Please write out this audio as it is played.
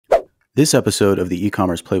This episode of the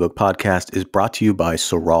Ecommerce Playbook podcast is brought to you by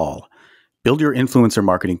Sorall. Build your influencer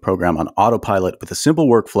marketing program on autopilot with a simple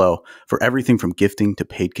workflow for everything from gifting to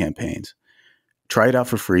paid campaigns. Try it out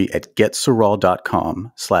for free at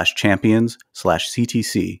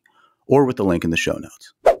getsorall.com/champions/CTC or with the link in the show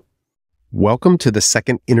notes. Welcome to the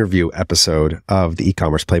second interview episode of the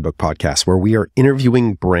Ecommerce Playbook podcast, where we are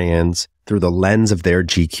interviewing brands through the lens of their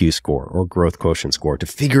GQ score or growth quotient score to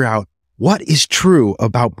figure out what is true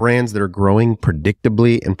about brands that are growing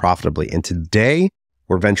predictably and profitably. And today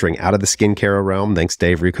we're venturing out of the skincare realm. Thanks,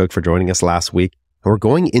 Dave Recook, for joining us last week. And we're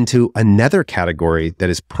going into another category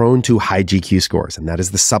that is prone to high GQ scores, and that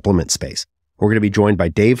is the supplement space. We're going to be joined by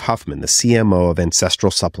Dave Huffman, the CMO of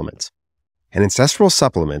Ancestral Supplements. And Ancestral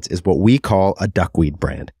Supplements is what we call a duckweed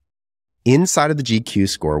brand. Inside of the GQ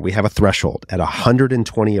score, we have a threshold at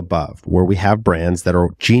 120 above, where we have brands that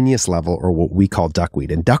are genius level or what we call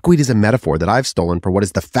duckweed. And duckweed is a metaphor that I've stolen for what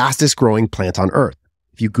is the fastest growing plant on earth.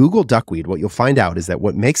 If you Google duckweed, what you'll find out is that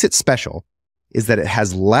what makes it special is that it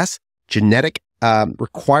has less genetic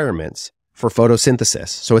requirements for photosynthesis.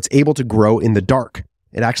 So it's able to grow in the dark.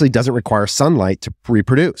 It actually doesn't require sunlight to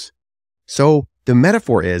reproduce. So the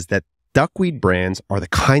metaphor is that duckweed brands are the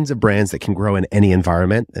kinds of brands that can grow in any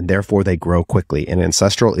environment, and therefore they grow quickly. And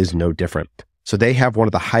Ancestral is no different. So they have one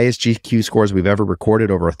of the highest GQ scores we've ever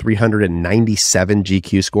recorded, over a 397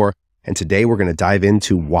 GQ score. And today we're going to dive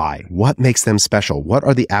into why. What makes them special? What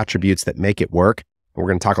are the attributes that make it work? And we're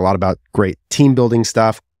going to talk a lot about great team building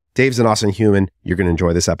stuff. Dave's an awesome human. You're going to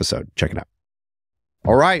enjoy this episode. Check it out.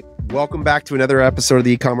 All right. Welcome back to another episode of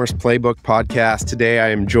the E-commerce Playbook podcast. Today I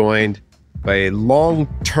am joined by a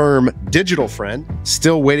long-term digital friend,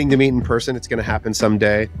 still waiting to meet in person. It's going to happen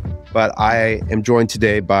someday. But I am joined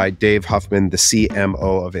today by Dave Huffman, the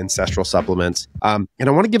CMO of Ancestral Supplements. And I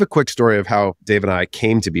want to give a quick story of how Dave and I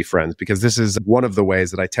came to be friends, because this is one of the ways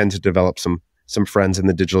that I tend to develop some friends in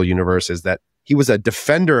the digital universe, is that he was a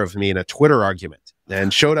defender of me in a Twitter argument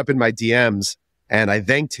and showed up in my DMs, and I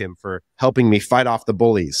thanked him for helping me fight off the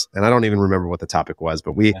bullies. And I don't even remember what the topic was,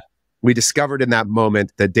 but we discovered in that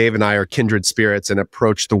moment that Dave and I are kindred spirits and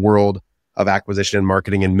approach the world of acquisition and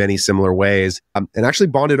marketing in many similar ways, and actually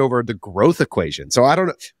bonded over the growth equation. So I don't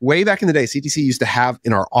know, way back in the day, CTC used to have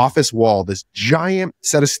in our office wall this giant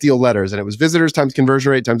set of steel letters, and it was visitors times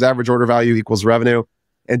conversion rate times average order value equals revenue.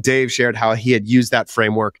 And Dave shared how he had used that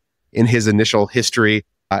framework in his initial history.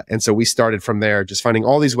 And so we started from there, just finding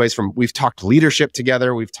all these ways we've talked leadership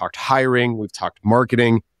together, we've talked hiring, we've talked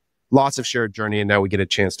marketing, lots of shared journey. And now we get a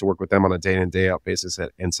chance to work with them on a day in and day out basis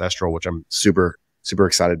at Ancestral, which I'm super, super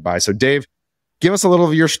excited by. So Dave, give us a little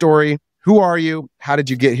of your story. Who are you? How did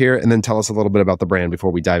you get here? And then tell us a little bit about the brand before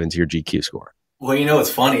we dive into your GQ score. Well, it's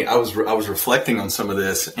funny. I was reflecting on some of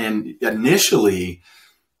this, and initially,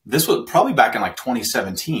 this was probably back in like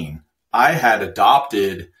 2017. I had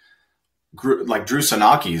adopted like Drew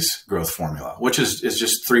Sanaki's growth formula, which is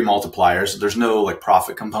just 3 multipliers. There's no like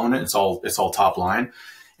profit component. It's all top line.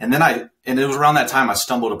 And then it was around that time I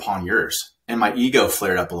stumbled upon yours, and my ego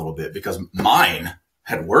flared up a little bit because mine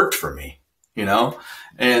had worked for me, and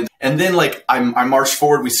then like I marched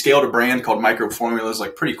forward. We scaled a brand called Micro Formulas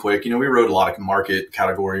like pretty quick. We rode a lot of market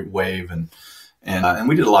category wave and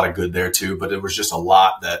we did a lot of good there too, but it was just a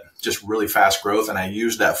lot that just really fast growth. And I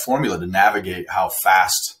used that formula to navigate how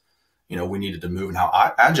fast, we needed to move and how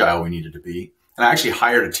agile we needed to be. And I actually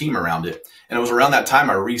hired a team around it. And it was around that time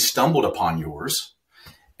I re-stumbled upon yours.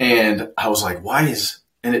 And I was like,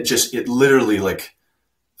 it literally like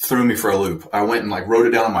threw me for a loop. I went and like wrote it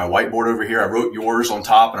down on my whiteboard over here. I wrote yours on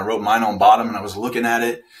top and I wrote mine on bottom, and I was looking at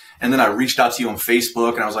it. And then I reached out to you on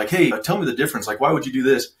Facebook and I was like, hey, tell me the difference. Like, why would you do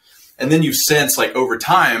this? And then you've since, like, over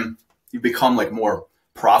time, you've become like more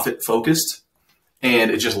profit focused, and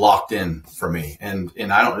it just locked in for me. And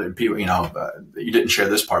I don't, people, you didn't share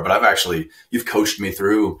this part, but you've coached me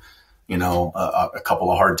through, a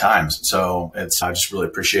couple of hard times. So I just really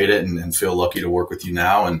appreciate it and feel lucky to work with you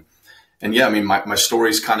now. And yeah, my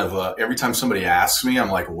story's kind of, every time somebody asks me,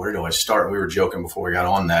 I'm like, where do I start? We were joking before we got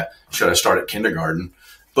on that. Should I start at kindergarten?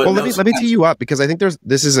 But well, let me tee you up, because I think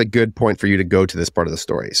this is a good point for you to go to this part of the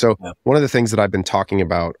story. So One of the things that I've been talking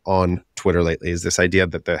about on Twitter lately is this idea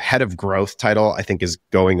that the head of growth title, I think, is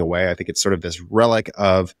going away. I think it's sort of this relic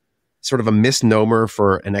of sort of a misnomer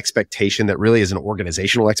for an expectation that really is an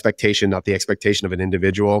organizational expectation, not the expectation of an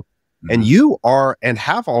individual. Mm-hmm. And you are, and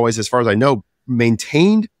have always, as far as I know,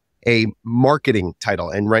 maintained a marketing title.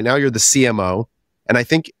 And right now you're the CMO. And I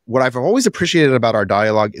think what I've always appreciated about our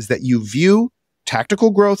dialogue is that you view tactical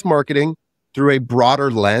growth marketing through a broader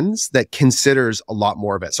lens that considers a lot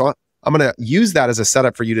more of it. So I'm going to use that as a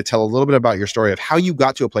setup for you to tell a little bit about your story of how you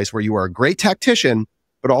got to a place where you are a great tactician,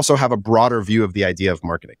 but also have a broader view of the idea of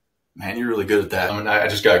marketing? Man, you're really good at that. I mean, I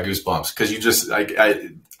just got goosebumps because you just,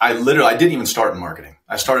 I literally, I didn't even start in marketing.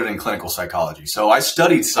 I started in clinical psychology. So I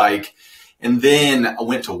studied psych and then I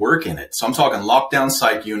went to work in it. So I'm talking lockdown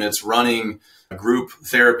psych units, running group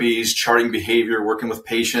therapies, charting behavior, working with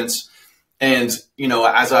patients. And, you know,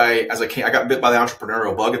 as I got bit by the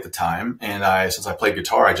entrepreneurial bug at the time. And since I played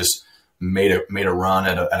guitar, I just made a run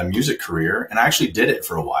at a music career. And I actually did it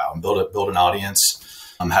for a while and built an audience.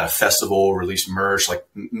 Had a festival, released merch, like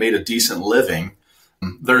made a decent living.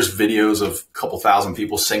 There's videos of a couple thousand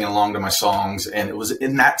people singing along to my songs. And it was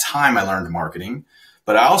in that time I learned marketing.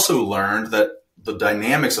 But I also learned that the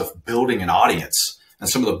dynamics of building an audience and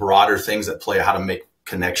some of the broader things that play how to make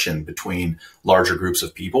connection between larger groups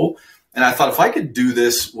of people. And I thought if I could do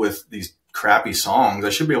this with these crappy songs,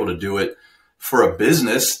 I should be able to do it for a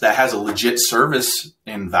business that has a legit service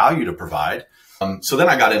and value to provide. So then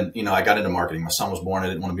I got into marketing. My son was born. I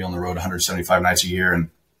didn't want to be on the road 175 nights a year. And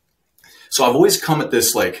so I've always come at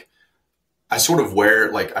this, like, I sort of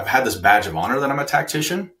wear, like, I've had this badge of honor that I'm a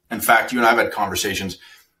tactician. In fact, you and I have had conversations.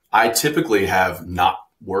 I typically have not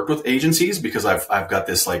worked with agencies because I've got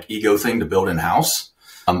this like ego thing to build in house.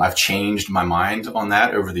 I've changed my mind on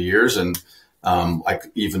that over the years. And like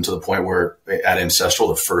even to the point where at Ancestral,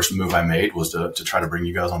 the first move I made was to try to bring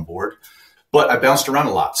you guys on board. But I bounced around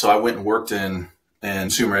a lot. So I went and worked in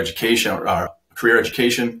consumer education, career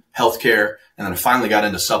education, healthcare, and then I finally got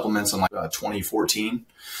into supplements in like 2014.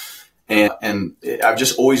 And I've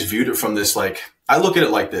just always viewed it from this, like, I look at it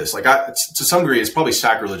like this, like to some degree, it's probably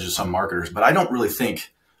sacrilegious to some marketers, but I don't really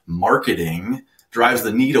think marketing drives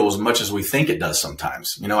the needle as much as we think it does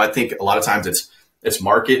sometimes. You know, I think a lot of times it's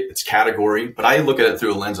market, it's category, but I look at it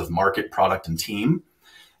through a lens of market, product, and team.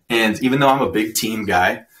 And even though I'm a big team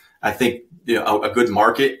guy, I think, you know, a good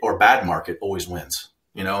market or bad market always wins.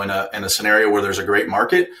 You know, in a scenario where there's a great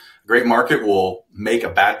market will make a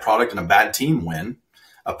bad product and a bad team win.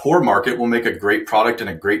 A poor market will make a great product and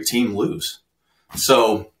a great team lose.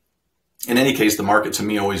 So in any case, the market to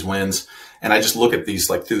me always wins. And I just look at these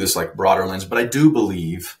like through this like broader lens, but I do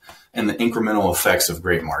believe in the incremental effects of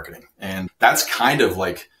great marketing. And that's kind of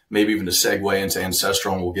like maybe even to segue into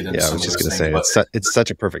Ancestral, and we'll get into some of those things. Yeah, I was just going to say, it's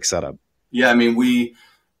such a perfect setup. Yeah, I mean,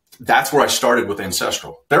 that's where I started with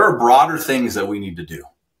Ancestral. There are broader things that we need to do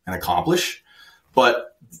and accomplish,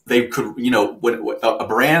 but they could, you know, a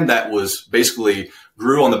brand that was basically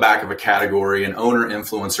grew on the back of a category, an owner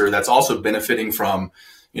influencer that's also benefiting from,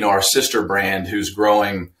 you know, our sister brand who's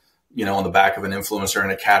growing, you know, on the back of an influencer in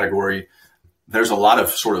a category. There's a lot of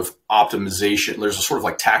sort of optimization. There's a sort of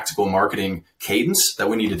like tactical marketing cadence that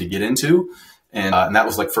we needed to get into. And that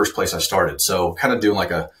was like first place I started. So kind of doing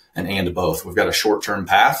like an and of both. We've got a short-term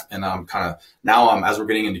path, and I'm kind of now as we're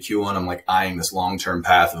getting into Q1, I'm like eyeing this long-term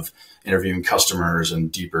path of interviewing customers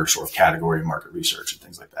and deeper sort of category market research and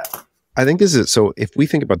things like that. I think this is, so if we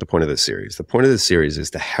think about the point of this series is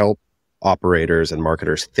to help operators and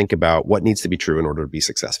marketers think about what needs to be true in order to be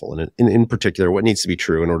successful. And in particular, what needs to be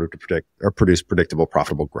true in order to predict or produce predictable,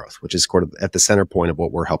 profitable growth, which is sort of at the center point of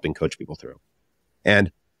what we're helping coach people through.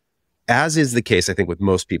 And as is the case, I think, with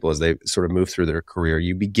most people as they sort of move through their career,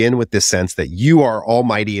 you begin with this sense that you are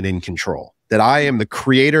almighty and in control, that I am the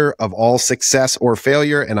creator of all success or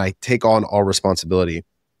failure, and I take on all responsibility.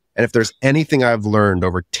 And if there's anything I've learned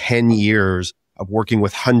over 10 years of working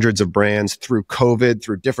with hundreds of brands through COVID,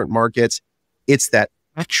 through different markets, it's that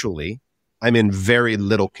actually I'm in very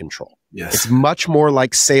little control. Yes. It's much more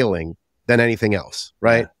like sailing than anything else,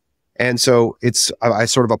 right? Yeah. And so I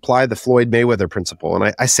sort of apply the Floyd Mayweather principle.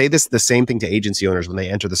 And I say the same thing to agency owners when they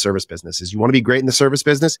enter the service business is you want to be great in the service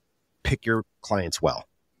business, pick your clients well.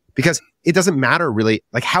 Because it doesn't matter really,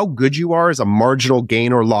 like how good you are is a marginal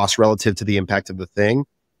gain or loss relative to the impact of the thing.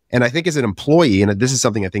 And I think as an employee, and this is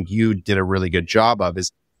something I think you did a really good job of,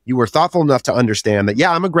 is you were thoughtful enough to understand that,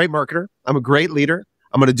 yeah, I'm a great marketer. I'm a great leader.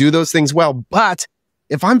 I'm going to do those things well. But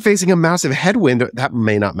if I'm facing a massive headwind, that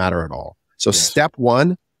may not matter at all. So yes. Step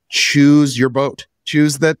one, choose your boat.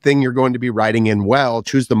 Choose the thing you're going to be riding in well.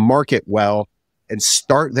 Choose the market well and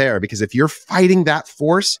start there. Because if you're fighting that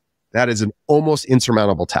force, that is an almost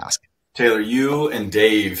insurmountable task. Taylor, you and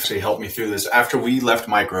Dave helped me through this after we left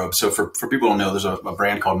Microbe. So for people who don't know, there's a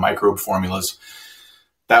brand called Microbe Formulas.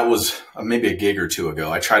 That was maybe a gig or two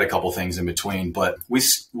ago. I tried a couple things in between, but we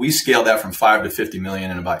scaled that from 5 to 50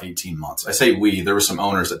 million in about 18 months. I say there were some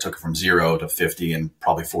owners that took it from 0 to 50 in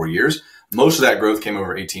probably 4 years. Most of that growth came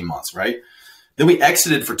over 18 months, right? Then we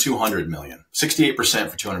exited for 200 million, 68%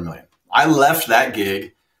 for 200 million. I left that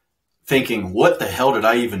gig thinking, what the hell did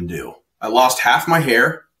I even do? I lost half my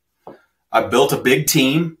hair. I built a big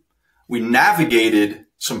team. We navigated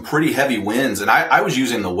some pretty heavy wins. And I was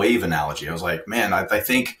using the wave analogy. I was like, man, I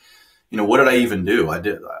think, what did I even do? I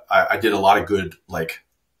did a lot of good, like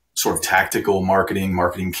sort of tactical marketing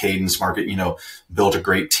cadence, built a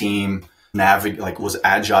great team, was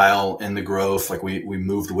agile in the growth. Like we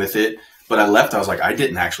moved with it, but I left. I was like, I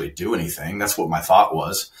didn't actually do anything. That's what my thought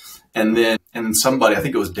was. And then somebody, I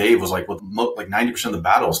think it was Dave, was like, well, like 90% of the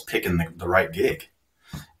battle is picking the right gig.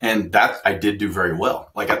 And that I did do very well.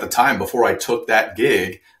 Like at the time, before I took that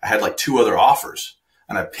gig, I had like 2 other offers,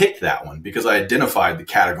 and I picked that one because I identified the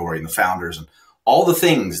category and the founders and all the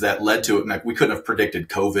things that led to it. And like, we couldn't have predicted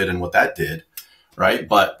COVID and what that did, right?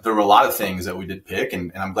 But there were a lot of things that we did pick.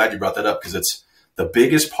 And I'm glad you brought that up because it's the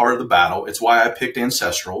biggest part of the battle. It's why I picked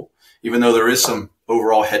Ancestral, even though there is some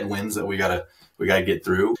overall headwinds that we gotta get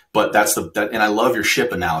through. But and I love your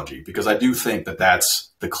ship analogy because I do think that that's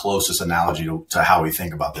the closest analogy to how we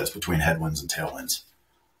think about this between headwinds and tailwinds.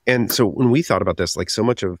 And so when we thought about this, like so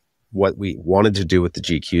much of what we wanted to do with the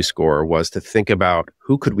GQ score was to think about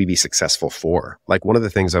who could we be successful for? Like one of the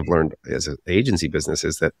things I've learned as an agency business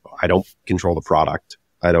is that I don't control the product.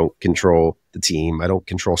 I don't control the team. I don't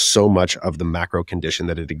control so much of the macro condition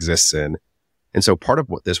that it exists in. And so part of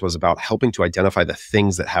what this was about helping to identify the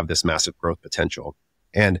things that have this massive growth potential.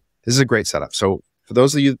 And this is a great setup. So for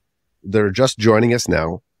those of you that are just joining us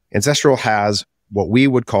now, Ancestral has what we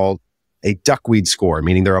would call a duckweed score,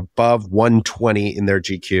 meaning they're above 120 in their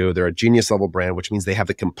GQ. They're a genius level brand, which means they have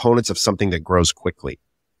the components of something that grows quickly.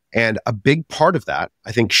 And a big part of that,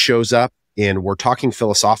 I think, shows up in, we're talking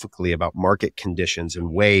philosophically about market conditions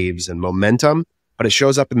and waves and momentum, but it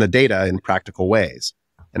shows up in the data in practical ways.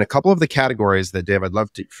 And a couple of the categories that, Dave, I'd love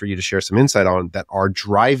for you to share some insight on that are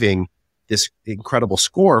driving this incredible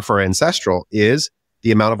score for Ancestral is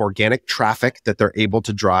the amount of organic traffic that they're able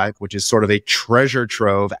to drive, which is sort of a treasure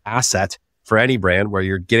trove asset for any brand where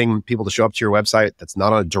you're getting people to show up to your website. That's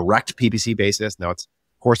not on a direct PPC basis. Now, of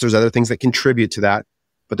course, there's other things that contribute to that,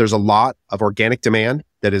 but there's a lot of organic demand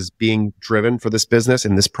that is being driven for this business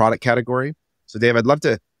in this product category. So, Dave, I'd love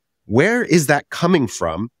where is that coming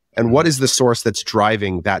from? And what is the source that's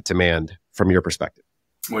driving that demand from your perspective?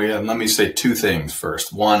 Well, yeah, let me say 2 things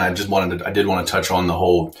first. One, I did want to touch on the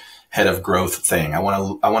whole head of growth thing. I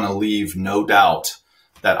want to leave no doubt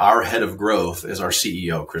that our head of growth is our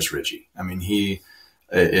CEO, Chris Ritchie. I mean, he's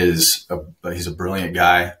a brilliant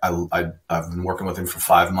guy. I've been working with him for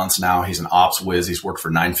 5 months now. He's an ops whiz. He's worked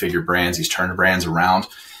for 9-figure brands. He's turned brands around.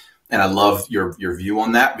 And I love your view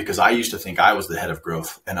on that because I used to think I was the head of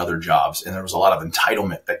growth in other jobs. And there was a lot of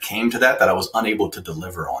entitlement that came to that I was unable to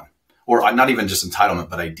deliver on, or not even just entitlement,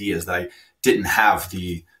 but ideas that I didn't have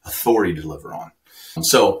the authority to deliver on.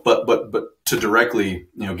 So, but to directly,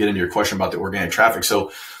 get into your question about the organic traffic.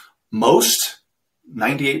 So 98%,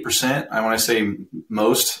 I want to say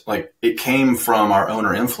most, like it came from our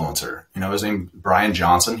owner influencer, his name, Brian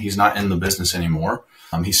Johnson. He's not in the business anymore.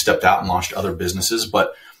 He stepped out and launched other businesses,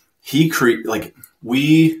 but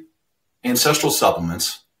Ancestral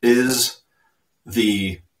Supplements is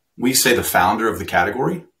the founder of the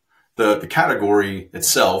category. The category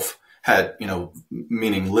itself had,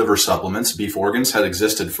 meaning liver supplements, beef organs, had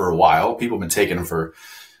existed for a while. People have been taking them for,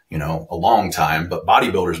 a long time, but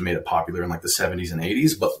bodybuilders made it popular in like the 70s and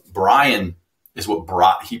 80s. But Brian is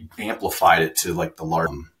he amplified it to like the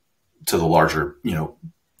larger,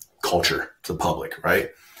 culture, to the public,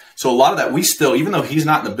 right? So a lot of that, we still, even though he's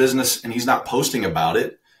not in the business and he's not posting about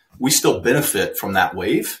it, we still benefit from that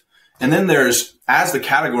wave. And then as the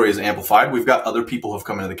category is amplified, we've got other people who have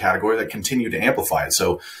come into the category that continue to amplify it.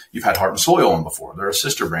 So you've had Heart and Soil on before. They're a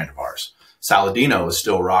sister brand of ours. Saladino is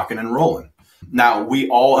still rocking and rolling. Now, we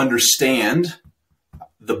all understand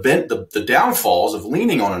the downfalls of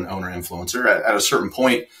leaning on an owner influencer. At a certain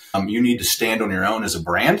point, you need to stand on your own as a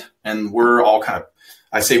brand. And we're all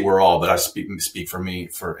I say we're all, but I speak for me,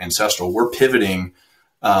 for Ancestral. We're pivoting.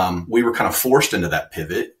 We were kind of forced into that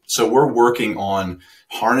pivot. So we're working on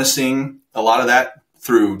harnessing a lot of that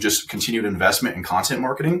through just continued investment in content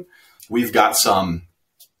marketing. We've got some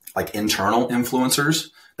like internal influencers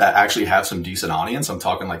that actually have some decent audience. I'm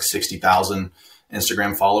talking like 60,000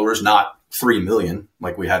 Instagram followers, not 3 million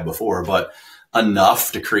like we had before, but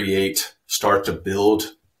enough to start to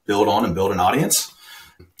build on and build an audience.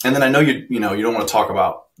 And then I know you don't want to talk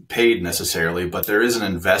about paid necessarily, but there is an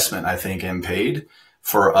investment, I think, in paid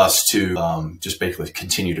for us to just basically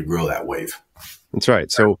continue to grow that wave. That's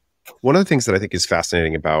right. So one of the things that I think is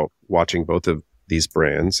fascinating about watching both of these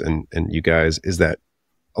brands and you guys is that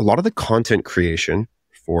a lot of the content creation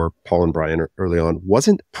for Paul and Brian early on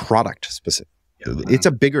wasn't product specific. Yeah. It's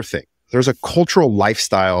a bigger thing. There's a cultural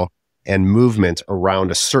lifestyle and movement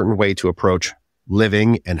around a certain way to approach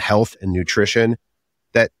living and health and nutrition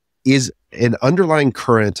is an underlying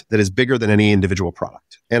current that is bigger than any individual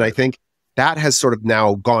product. And I think that has sort of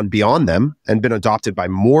now gone beyond them and been adopted by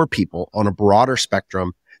more people on a broader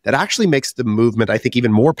spectrum that actually makes the movement, I think,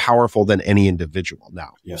 even more powerful than any individual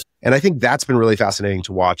now. Yes. And I think that's been really fascinating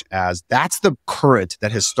to watch, as that's the current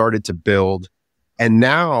that has started to build. And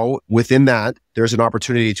now within that, there's an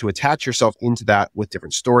opportunity to attach yourself into that with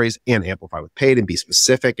different stories and amplify with paid and be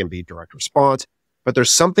specific and be direct response. But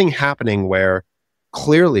there's something happening where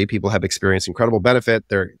clearly people have experienced incredible benefit.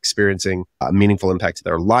 They're experiencing a meaningful impact to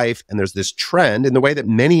their life. And there's this trend in the way that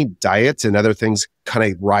many diets and other things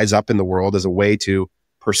kind of rise up in the world as a way to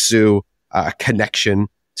pursue a connection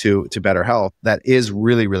to better health that is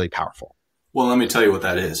really, really powerful. Well, let me tell you what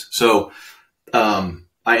that is. So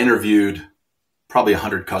I interviewed probably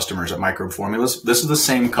 100 customers at Microbe Formulas. This is the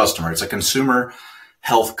same customer. It's a consumer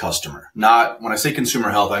health customer. Not, when I say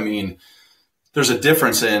consumer health, I mean, there's a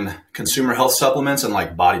difference in consumer health supplements and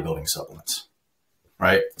like bodybuilding supplements,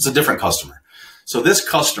 right? It's a different customer. So this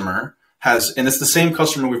customer has, and it's the same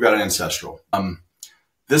customer we've got at Ancestral.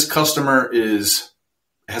 This customer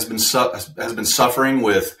has been suffering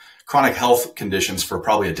with chronic health conditions for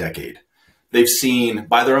probably a decade. They've seen,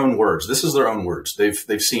 by their own words, this is their own words,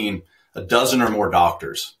 they've seen a dozen or more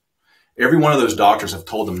doctors. Every one of those doctors have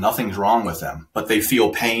told them nothing's wrong with them, but they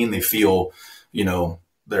feel pain. They feel,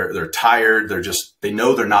 they're tired. They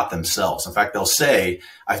know they're not themselves. In fact, they'll say,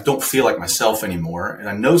 I don't feel like myself anymore. And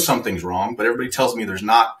I know something's wrong, but everybody tells me there's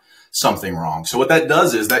not something wrong. So what that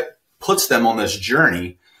does is that puts them on this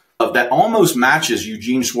journey that almost matches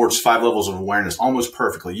Eugene Schwartz's 5 levels of awareness almost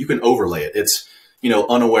perfectly. You can overlay it. It's,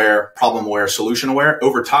 unaware, problem aware, solution aware.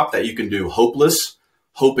 Over top that, you can do hopeless,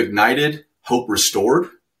 hope ignited, hope restored.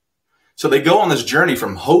 So they go on this journey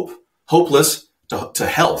from hopeless to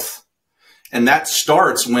health. And that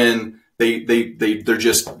starts when they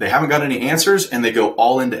haven't got any answers, and they go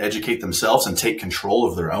all in to educate themselves and take control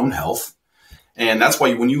of their own health. And that's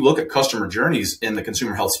why when you look at customer journeys in the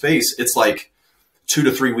consumer health space, it's like 2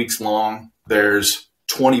 to 3 weeks long. There's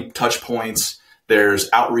 20 touch points. There's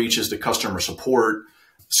outreaches to customer support.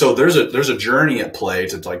 So there's a journey at play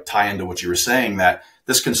to like tie into what you were saying, that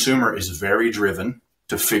this consumer is very driven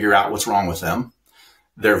to figure out what's wrong with them.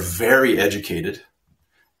 They're very educated.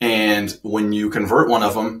 And when you convert one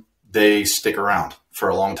of them, they stick around for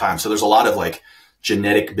a long time. So there's a lot of like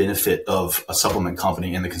genetic benefit of a supplement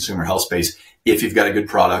company in the consumer health space. If you've got a good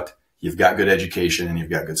product, you've got good education, and you've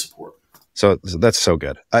got good support. So that's so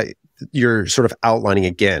good. You're sort of outlining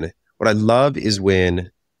again. What I love is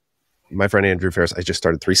when my friend Andrew Ferris, I just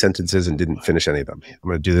started 3 sentences and didn't finish any of them. I'm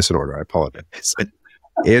going to do this in order. I apologize. But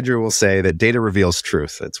Andrew will say that data reveals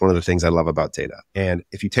truth. It's one of the things I love about data. And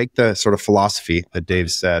if you take the sort of philosophy that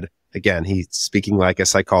Dave said, again, he's speaking like a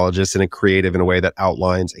psychologist and a creative in a way that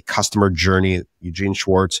outlines a customer journey. Eugene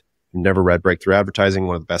Schwartz, who never read Breakthrough Advertising,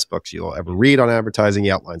 one of the best books you'll ever read on advertising.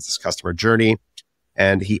 He outlines this customer journey.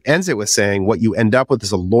 And he ends it with saying, what you end up with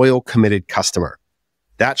is a loyal, committed customer.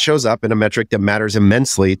 That shows up in a metric that matters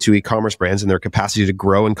immensely to e-commerce brands and their capacity to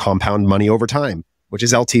grow and compound money over time, which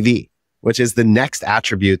is LTV, which is the next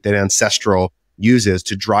attribute that Ancestral uses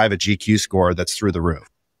to drive a GQ score that's through the roof.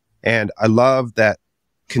 And I love that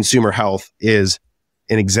consumer health is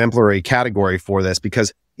an exemplary category for this,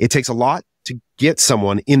 because it takes a lot to get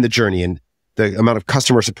someone in the journey, and the amount of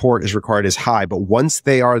customer support is required is high. But once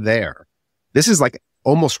they are there, this is like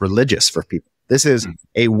almost religious for people. This is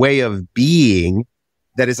a way of being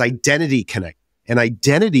that is identity connected, and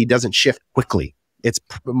identity doesn't shift quickly. It's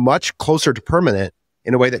much closer to permanent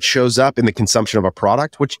in a way that shows up in the consumption of a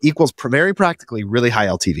product, which equals very practically really high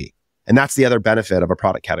LTV. And that's the other benefit of a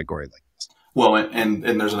product category like this. Well, and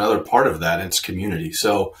there's another part of that. It's community.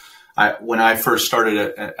 So when I first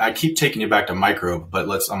started, I keep taking you back to Microbe, but I'm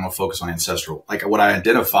going to focus on Ancestral. Like what I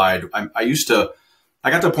identified, I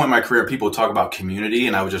got to a point in my career, people would talk about community,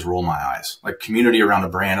 and I would just roll my eyes. Like community around a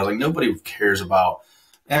brand. I was like, nobody cares about,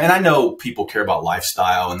 and I know people care about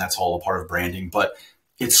lifestyle, and that's all a part of branding, but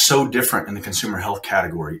it's so different in the consumer health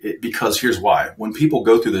category because here's why. When people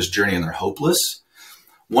go through this journey and they're hopeless,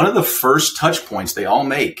 one of the first touch points they all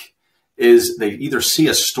make is they either see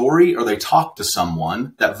a story or they talk to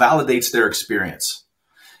someone that validates their experience.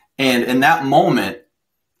 And in that moment,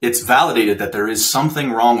 it's validated that there is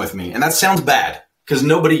something wrong with me. And that sounds bad because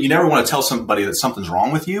you never want to tell somebody that something's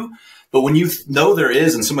wrong with you. But when you know there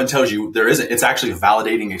is and someone tells you there isn't, it's actually a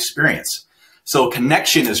validating experience. So a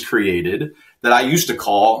connection is created that I used to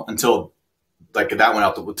call until like that went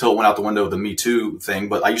out the window of the Me Too thing.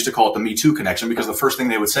 But I used to call it the Me Too connection because the first thing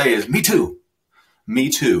they would say is Me Too, Me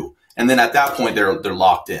Too. And then at that point, they're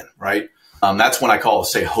locked in, right? That's when I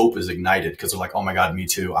say hope is ignited, because they're like, oh my God, me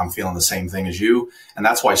too. I'm feeling the same thing as you. And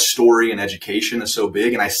that's why story and education is so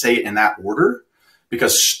big. And I say it in that order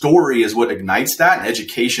because story is what ignites that, and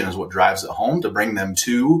education is what drives it home to bring them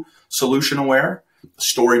to solution aware.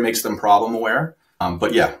 Story makes them problem aware.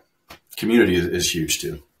 But yeah, community is huge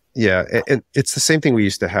too. Yeah. And it's the same thing we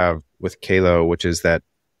used to have with Kalo, which is that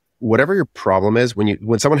whatever your problem is,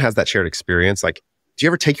 when someone has that shared experience, like, do you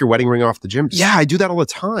ever take your wedding ring off the gym? Yeah, I do that all the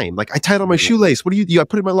time. Like, I tie it on my shoelace. What do you do? I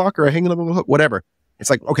put it in my locker. I hang it on a little hook, whatever. It's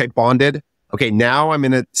like, okay, bonded. Okay, now I'm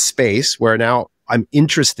in a space where now I'm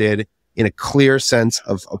interested in a clear sense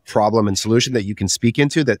of a problem and solution that you can speak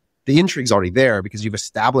into, that the intrigue's already there because you've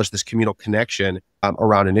established this communal connection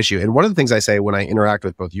around an issue. And one of the things I say when I interact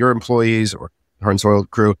with both your employees or Heart and Soil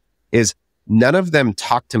crew is none of them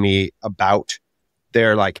talk to me about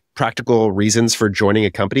their like practical reasons for joining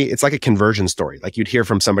a company. It's like a conversion story. Like you'd hear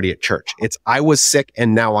from somebody at church. It's, I was sick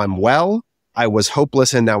and now I'm well. I was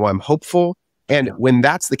hopeless and now I'm hopeful. And when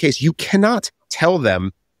that's the case, you cannot tell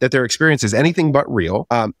them that their experience is anything but real.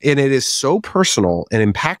 And it is so personal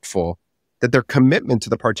and impactful that their commitment to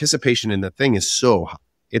the participation in the thing is so high.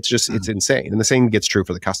 It's just, it's insane. And the same gets true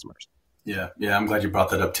for the customers. Yeah. Yeah. I'm glad you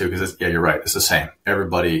brought that up too. Because you're right. It's the same.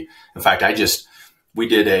 Everybody, in fact, we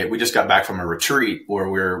just got back from a retreat where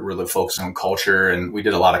we're really focusing on culture, and we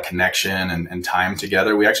did a lot of connection and time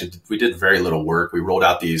together. We did very little work. We rolled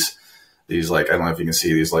out these like, I don't know if you can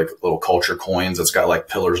see these like little culture coins that's got like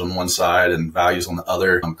pillars on one side and values on the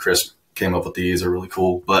other. Chris came up with these. They're really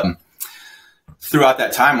cool. But throughout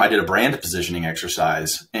that time, I did a brand positioning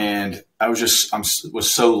exercise, and I was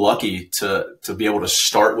so lucky to be able to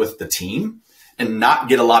start with the team and not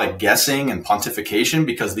get a lot of guessing and pontification,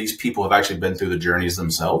 because these people have actually been through the journeys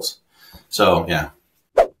themselves. So, yeah.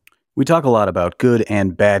 We talk a lot about good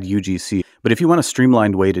and bad UGC, but if you want a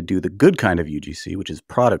streamlined way to do the good kind of UGC, which is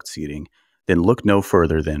product seeding, then look no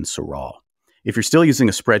further than Soral. If you're still using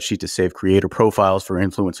a spreadsheet to save creator profiles for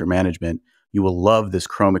influencer management, you will love this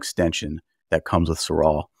Chrome extension that comes with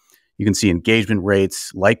Soral. You can see engagement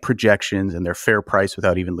rates, like projections, and their fair price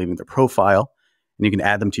without even leaving their profile. And you can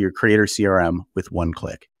add them to your creator CRM with one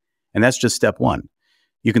click. And that's just step one.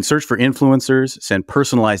 You can search for influencers, send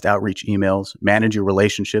personalized outreach emails, manage your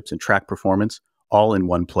relationships, and track performance all in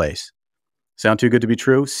one place. Sound too good to be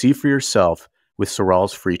true? See for yourself with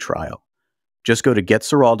Soral's free trial. Just go to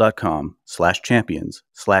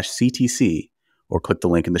getsoral.com/champions/CTC or click the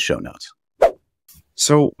link in the show notes.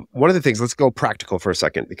 So one of the things, let's go practical for a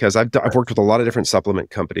second, because I've worked with a lot of different supplement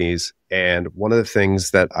companies. And one of the things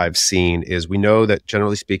that I've seen is we know that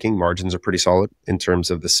generally speaking, margins are pretty solid in terms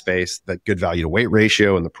of the space, that good value to weight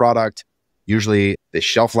ratio in the product. Usually the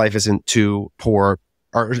shelf life isn't too poor,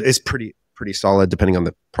 or is pretty solid depending on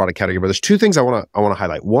the product category. But there's two things I want to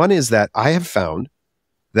highlight. One is that I have found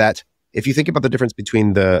that if you think about the difference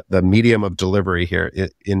between the medium of delivery here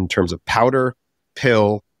in terms of powder,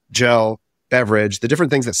 pill, gel, beverage, the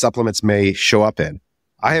different things that supplements may show up in,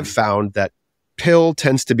 I have found that pill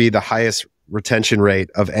tends to be the highest retention rate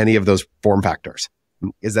of any of those form factors.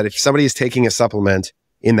 Is that if somebody is taking a supplement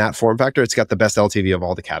in that form factor, it's got the best LTV of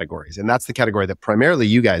all the categories. And that's the category that primarily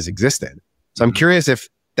you guys exist in. So I'm curious if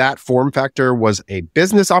that form factor was a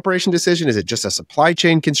business operation decision. Is it just a supply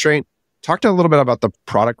chain constraint? Talk to a little bit about the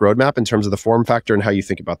product roadmap in terms of the form factor and how you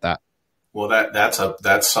think about that. Well,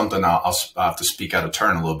 that's something I'll have to speak out of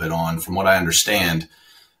turn a little bit on. From what I understand,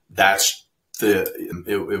 it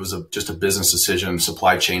was just a business decision,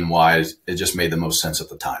 supply chain wise. It just made the most sense at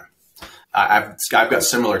the time. I've got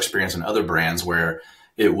similar experience in other brands where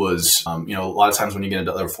it was, a lot of times when you get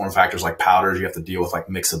into other form factors like powders, you have to deal with like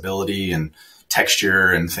mixability and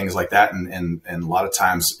texture and things like that. And a lot of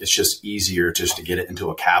times it's just easier just to get it into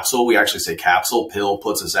a capsule. We actually say capsule. Pill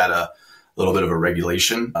puts us at a little bit of a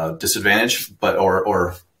regulation disadvantage, one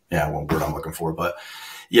word I'm looking for. But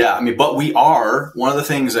yeah, but we are, one of the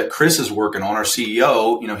things that Chris is working on, our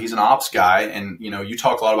CEO, he's an ops guy, and, you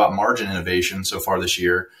talk a lot about margin innovation so far this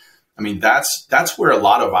year. That's where a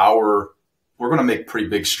lot of we're going to make pretty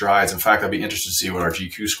big strides. In fact, I'd be interested to see what our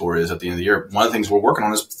GQ score is at the end of the year. One of the things we're working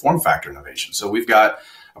on is form factor innovation. So we've got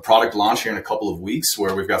a product launch here in a couple of weeks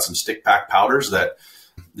where we've got some stick pack powders that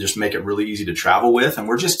just make it really easy to travel with. And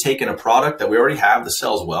we're just taking a product that we already have that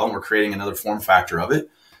sells well, and we're creating another form factor of it.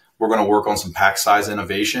 We're going to work on some pack size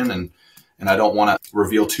innovation, and I don't want to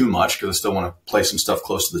reveal too much because I still want to play some stuff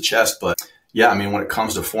close to the chest. But yeah, when it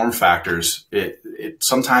comes to form factors,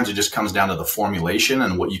 sometimes it just comes down to the formulation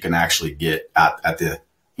and what you can actually get at the,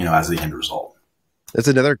 as the end result. That's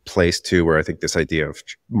another place too, where I think this idea of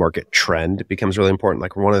market trend becomes really important.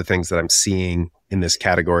 Like one of the things that I'm seeing in this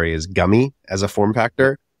category is gummy as a form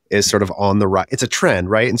factor is sort of on the right. It's a trend,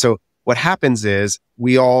 right? And so what happens is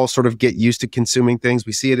we all sort of get used to consuming things.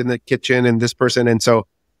 We see it in the kitchen and this person. And so,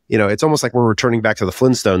 it's almost like we're returning back to the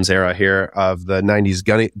Flintstones era here of the 90s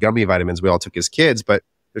gummy vitamins we all took as kids. But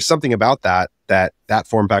there's something about that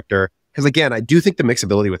form factor. Because again, I do think the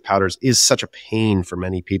mixability with powders is such a pain for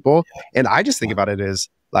many people. And I just think about it as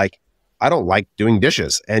like, I don't like doing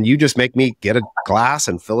dishes, and you just make me get a glass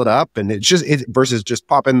and fill it up. And it versus just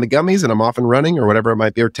pop in the gummies and I'm off and running or whatever it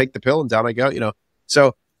might be, or take the pill and down I go,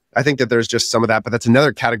 So I think that there's just some of that, but that's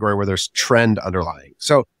another category where there's trend underlying.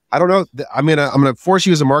 So I don't know. I'm going to force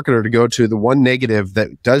you as a marketer to go to the one negative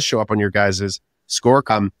that does show up on your guys' score.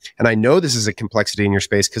 And I know this is a complexity in your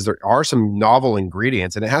space because there are some novel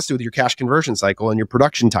ingredients, and it has to do with your cash conversion cycle and your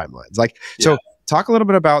production timelines. So talk a little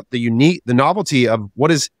bit about the novelty of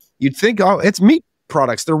what is, you'd think, oh, it's meat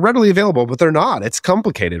products. They're readily available, but they're not. It's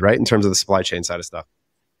complicated, right? In terms of the supply chain side of stuff.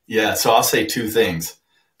 Yeah. So I'll say two things.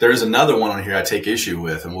 There's another one on here I take issue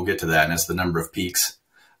with, and we'll get to that, and it's the number of peaks.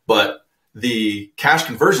 But the cash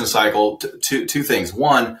conversion cycle, two things.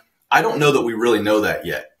 One, I don't know that we really know that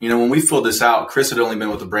yet. When we filled this out, Chris had only been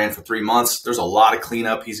with the brand for 3 months. There's a lot of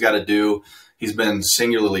cleanup he's got to do. He's been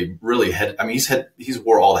singularly really he's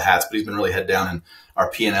wore all the hats, but he's been really head down in our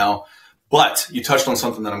P&L. But you touched on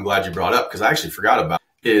something that I'm glad you brought up, because I actually forgot about,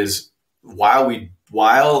 is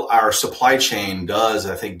while our supply chain does,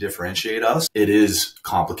 I think, differentiate us, it is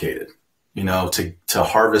complicated, to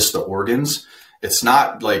harvest the organs. It's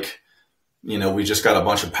not like, we just got a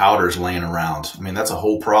bunch of powders laying around. I mean, that's a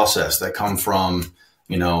whole process that come from,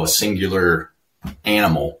 a singular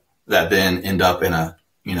animal that then end up in a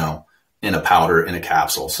powder, in a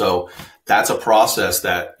capsule. So that's a process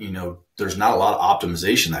that, there's not a lot of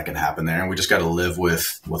optimization that can happen there. And we just got to live with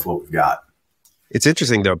what we've got. It's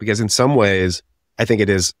interesting though, because in some ways, I think it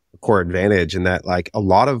is a core advantage in that, like,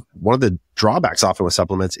 one of the drawbacks often with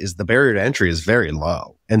supplements is the barrier to entry is very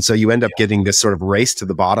low. And so you end up getting this sort of race to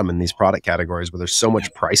the bottom in these product categories where there's so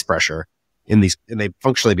much price pressure in these, and they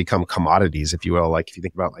functionally become commodities, if you will. Like if you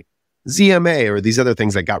think about like ZMA or these other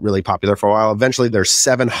things that got really popular for a while, eventually there's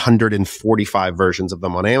 745 versions of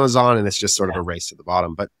them on Amazon, and it's just sort of a race to the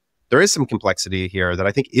bottom. But there is some complexity here that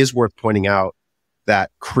I think is worth pointing out that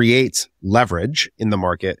creates leverage in the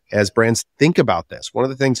market as brands think about this. One of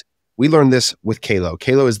the things we learned this with Kalo.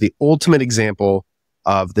 Kalo is the ultimate example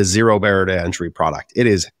of the zero barrier to entry product.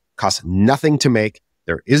 It costs nothing to make.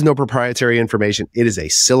 There is no proprietary information. It is a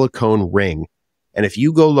silicone ring. And if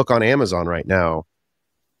you go look on Amazon right now,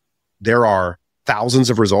 there are thousands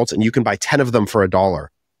of results, and you can buy 10 of them for $1.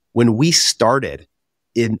 When we started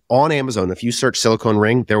on Amazon, if you search silicone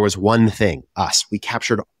ring, there was one thing, us. We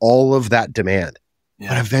captured all of that demand.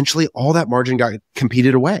 But eventually all that margin got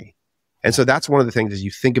competed away. And so that's one of the things as you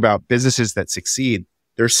think about businesses that succeed,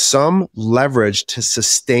 there's some leverage to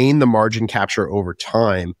sustain the margin capture over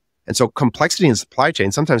time. And so complexity in supply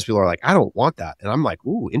chain, sometimes people are like, I don't want that. And I'm like,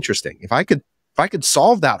 ooh, interesting. If I could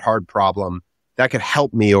solve that hard problem, that could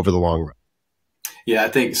help me over the long run. Yeah, I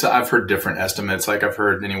think so. I've heard different estimates. Like I've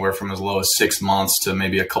heard anywhere from as low as 6 months to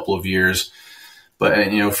maybe a couple of years. But,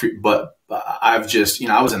 I've just,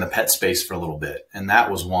 I was in the pet space for a little bit, and that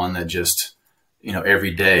was one that just,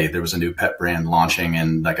 every day there was a new pet brand launching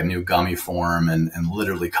and like a new gummy form and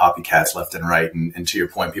literally copycats left and right. And to your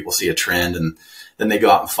point, people see a trend and then they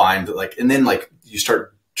go out and find and then you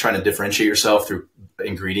start trying to differentiate yourself through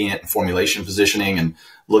ingredient and formulation positioning and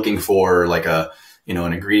looking for an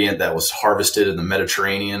ingredient that was harvested in the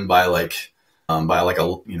Mediterranean by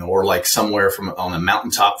somewhere on a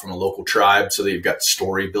mountaintop from a local tribe, so that you've got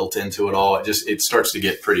story built into it all. It starts to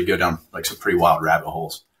get pretty good down some pretty wild rabbit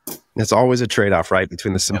holes. It's always a trade-off, right?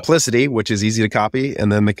 Between the simplicity, which is easy to copy, and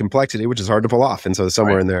then the complexity, which is hard to pull off. And so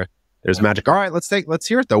somewhere in there, there's magic. All right, let's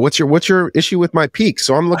hear it though. What's your issue with my peak?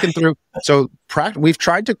 So I'm looking through. So we've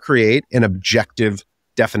tried to create an objective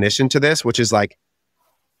definition to this, which is I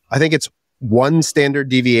think it's 1 standard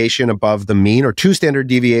deviation above the mean or 2 standard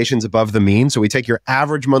deviations above the mean. So we take your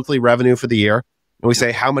average monthly revenue for the year and we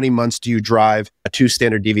say, how many months do you drive 2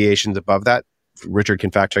 standard deviations above that? Richard can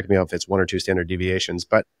fact check me out if it's 1 or 2 standard deviations.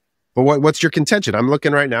 But what's your contention? I'm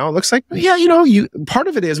looking right now. It looks like, part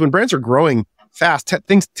of it is when brands are growing fast,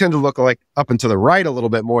 things tend to look like up and to the right a little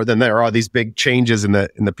bit more than there are these big changes in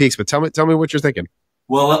the peaks. But tell me what you're thinking.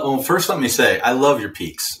 Well, first let me say, I love your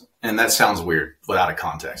peaks. And that sounds weird without a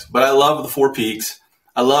context, but I love the 4 peaks.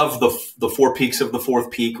 I love the 4 peaks of the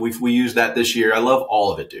 4th peak. We used that this year. I love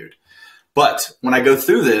all of it, dude. But when I go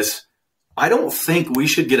through this, I don't think we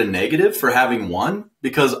should get a negative for having 1,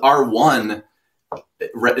 because our 1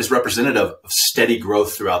 is representative of steady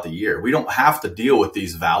growth throughout the year. We don't have to deal with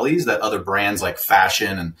these valleys that other brands like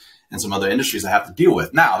fashion and some other industries have to deal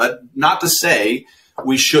with. Now, that not to say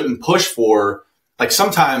we shouldn't push for, like,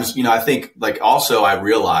 sometimes, I think, like, also I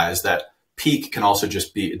realize that peak can also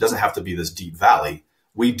just be, it doesn't have to be this deep valley.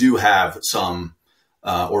 We do have some,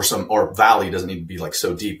 or valley doesn't need to be like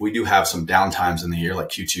so deep. We do have some downtimes in the year, like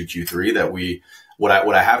Q2, Q3, that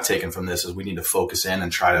what I have taken from this is we need to focus in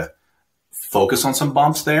and try to focus on some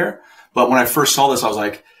bumps there. But when I first saw this, I was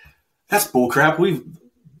like, that's bullcrap.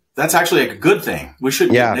 That's actually a good thing. We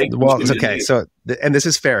shouldn't. Yeah. Well, it's okay. So, and this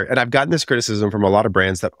is fair. And I've gotten this criticism from a lot of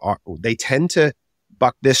brands that they tend to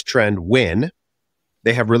buck this trend when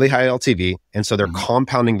they have really high LTV. And so they're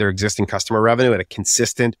compounding their existing customer revenue at a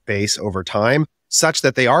consistent base over time, such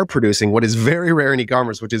that they are producing what is very rare in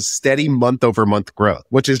e-commerce, which is steady month over month growth,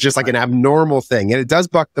 which is just like an abnormal thing. And it does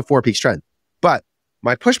buck the Four Peaks trend. But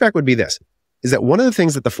my pushback would be this, is that one of the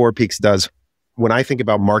things that the Four Peaks does when I think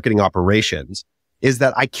about marketing operations is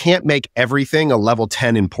that I can't make everything a level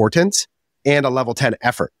 10 importance and a level 10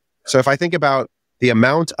 effort. So if I think about the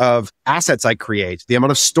amount of assets I create, the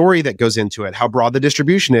amount of story that goes into it, how broad the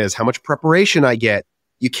distribution is, how much preparation I get,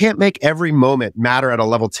 you can't make every moment matter at a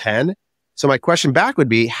level 10. So my question back would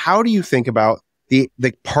be, how do you think about the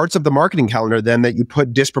parts of the marketing calendar then that you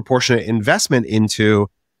put disproportionate investment into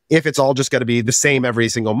if it's all just going to be the same every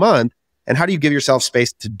single month? And how do you give yourself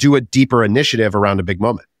space to do a deeper initiative around a big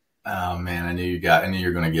moment? Oh man, I knew you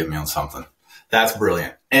were going to get me on something. That's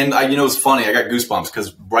brilliant. And it's funny. I got goosebumps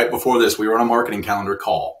because right before this, we were on a marketing calendar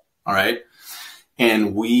call. All right.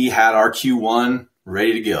 And we had our Q1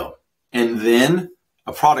 ready to go. And then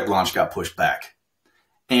a product launch got pushed back.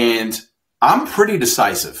 And I'm pretty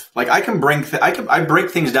decisive. Like I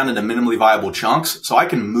break things down into minimally viable chunks. So I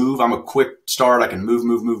can move. I'm a quick start. I can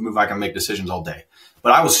move. I can make decisions all day.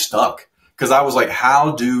 But I was stuck because I was like,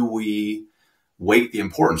 how do we weight the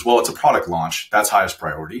importance? Well, it's a product launch. That's highest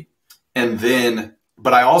priority. And then,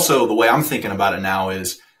 but I also, the way I'm thinking about it now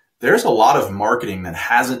is there's a lot of marketing that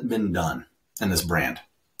hasn't been done in this brand.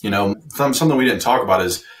 Something we didn't talk about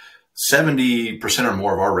is 70% or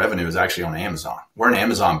more of our revenue is actually on Amazon. We're an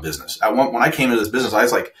Amazon business. When I came into this business, I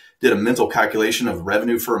was like, did a mental calculation of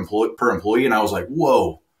revenue per employee. And I was like,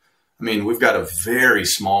 whoa. I mean, we've got a very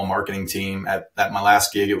small marketing team. At my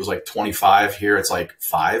last gig, it was like 25. Here, it's like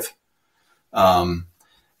 5.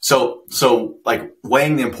 So like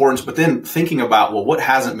weighing the importance, but then thinking about, well, what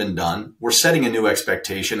hasn't been done? We're setting a new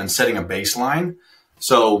expectation and setting a baseline.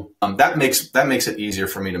 So that makes it easier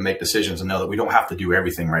for me to make decisions and know that we don't have to do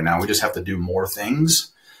everything right now. We just have to do more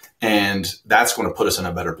things. And that's going to put us in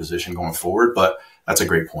a better position going forward. But that's a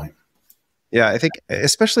great point. Yeah, I think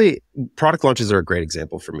especially product launches are a great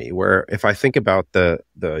example for me, where if I think about the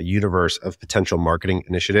universe of potential marketing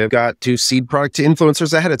initiative, you've got to seed product to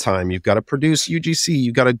influencers ahead of time. You've got to produce UGC.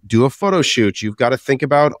 You've got to do a photo shoot. You've got to think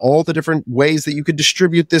about all the different ways that you could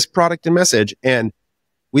distribute this product and message. And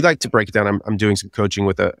we like to break it down. I'm doing some coaching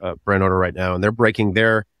with a brand owner right now, and they're breaking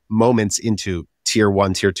their moments into tier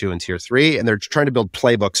 1, tier 2, and tier 3. And they're trying to build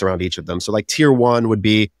playbooks around each of them. So like tier 1 would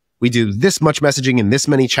be, we do this much messaging in this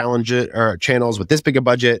many channels with this big a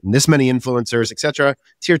budget and this many influencers, et cetera.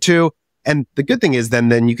 Tier 2. And the good thing is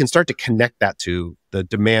then you can start to connect that to the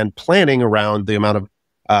demand planning around the amount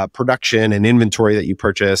of production and inventory that you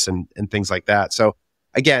purchase and things like that. So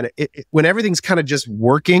again, when everything's kind of just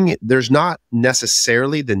working, there's not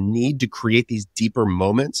necessarily the need to create these deeper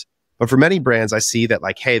moments. But for many brands, I see that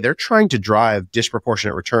like, hey, they're trying to drive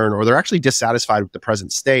disproportionate return, or they're actually dissatisfied with the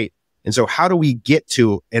present state. And so how do we get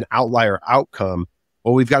to an outlier outcome?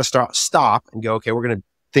 Well, we've got to stop and go, okay, we're going to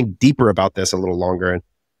think deeper about this a little longer. And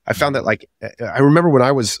I found that like, I remember when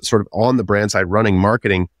I was sort of on the brand side running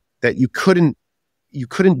marketing, that you couldn't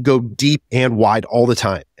go deep and wide all the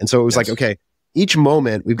time. And so it was like, okay, each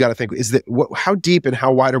moment we've got to think, how deep and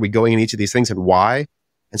how wide are we going in each of these things and why?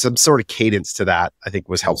 And some sort of cadence to that, I think,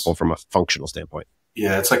 was helpful from a functional standpoint.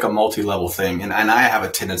 Yeah, it's like a multi-level thing. And I have a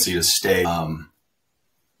tendency to stay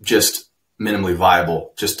just minimally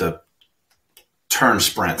viable, just to turn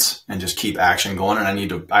sprints and just keep action going. And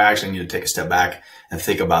I actually need to take a step back and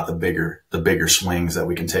think about the bigger swings that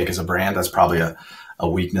we can take as a brand. That's probably a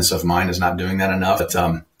weakness of mine, is not doing that enough.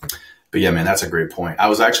 But yeah, man, that's a great point. I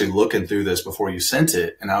was actually looking through this before you sent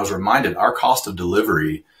it, and I was reminded our cost of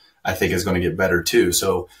delivery, I think, is going to get better too.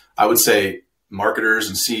 So I would say marketers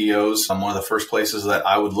and CEOs, one of the first places that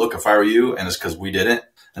I would look if I were you, and it's because we didn't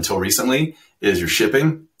until recently, is your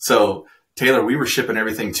shipping. So Taylor, we were shipping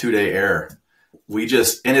everything 2-day air.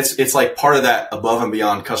 And it's like part of that above and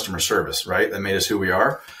beyond customer service, right? That made us who we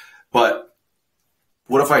are. But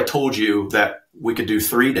what if I told you that we could do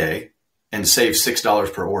 3-day and save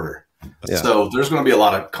 $6 per order? Yeah. So there's going to be a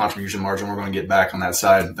lot of contribution margin we're going to get back on that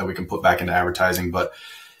side that we can put back into advertising. But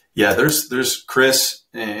Yeah, there's Chris,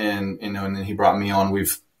 and and then he brought me on.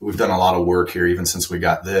 We've done a lot of work here even since we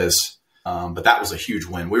got this, but that was a huge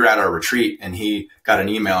win. We were at our retreat, and he got an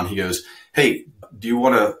email, and he goes, "Hey, do you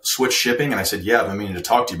want to switch shipping?" And I said, "Yeah, I've been meaning to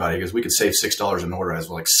talk to you about it." He goes, "We could save $6 an order." I was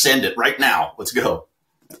like, "Send it right now. Let's go."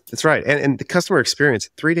 That's right. And the customer experience,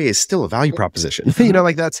 3-day is still a value proposition.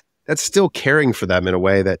 Like that's still caring for them in a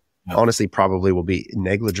way that honestly probably will be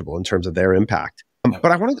negligible in terms of their impact.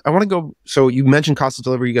 But I want to go, so you mentioned cost of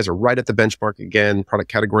delivery. You guys are right at the benchmark again. Product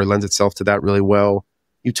category lends itself to that really well.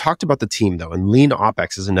 You talked about the team though, and lean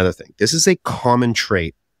OpEx is another thing. This is a common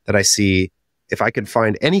trait that I see. If I could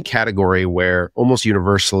find any category where almost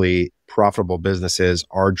universally profitable businesses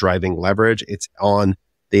are driving leverage, it's on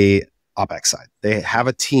the OpEx side. They have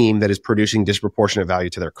a team that is producing disproportionate value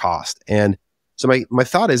to their cost. And so my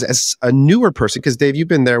thought is, as a newer person, because Dave, you've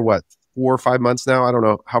been there, what, 4 or 5 months now? I don't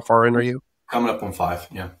know. How far in are you? Coming up on 5,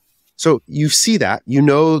 yeah. So you see that, you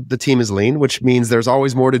know, the team is lean, which means there's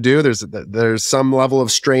always more to do. There's some level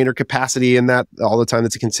of strain or capacity in that all the time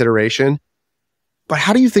that's a consideration. But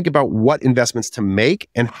how do you think about what investments to make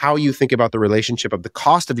and how you think about the relationship of the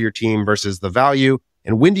cost of your team versus the value?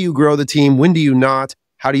 And when do you grow the team? When do you not?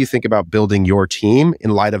 How do you think about building your team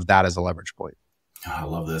in light of that as a leverage point? Oh, I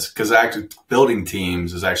love this because actually building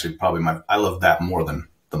teams is actually probably I love that more than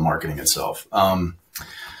the marketing itself. I've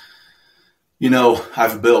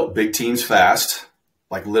built big teams fast,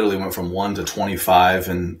 like literally went from 1 to 25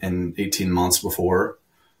 in 18 months before.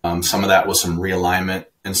 Some of that was some realignment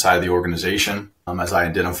inside the organization. As I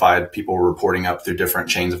identified, people were reporting up through different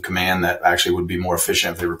chains of command that actually would be more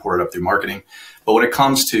efficient if they reported up through marketing. But when it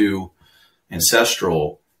comes to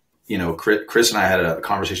Ancestral, Chris and I had a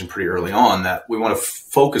conversation pretty early on that we want to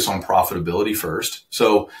focus on profitability first.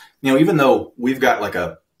 So, even though we've got like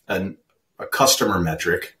a customer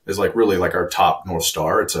metric is like really like our top North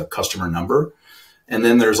Star, it's a customer number. And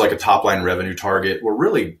then there's like a top line revenue target. We're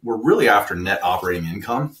really after net operating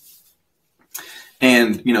income.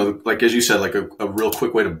 And, like, as you said, like a real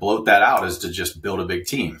quick way to bloat that out is to just build a big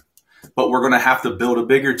team. But we're going to have to build a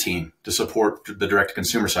bigger team to support the direct to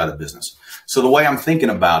consumer side of the business. So the way I'm thinking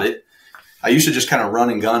about it, I used to just kind of run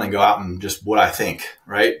and gun and go out and just what I think,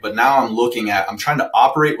 right? But now I'm trying to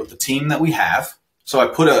operate with the team that we have. So I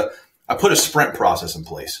put a sprint process in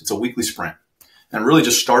place. It's a weekly sprint and really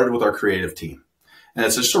just started with our creative team. And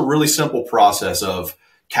it's just a really simple process of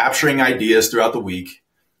capturing ideas throughout the week,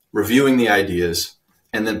 reviewing the ideas,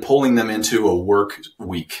 and then pulling them into a work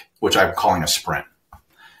week, which I'm calling a sprint.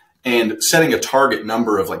 And setting a target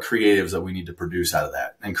number of like creatives that we need to produce out of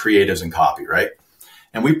that, and creatives and copy, right?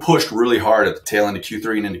 And we pushed really hard at the tail end of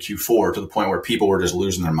Q3 and into Q4 to the point where people were just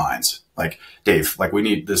losing their minds. Like, Dave, like we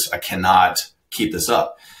need this. I cannot keep this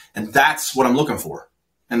up. And that's what I'm looking for.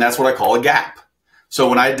 And that's what I call a gap. So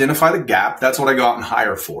when I identify the gap, that's what I go out and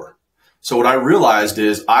hire for. So what I realized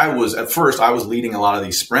is at first I was leading a lot of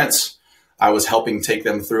these sprints. I was helping take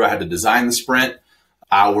them through. I had to design the sprint.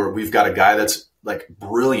 We've got a guy that's like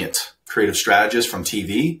brilliant creative strategist from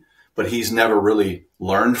TV, but he's never really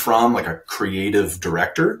learned from like a creative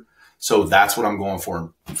director. So that's what I'm going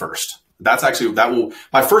for first. That's actually,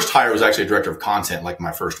 my first hire was actually a director of content, like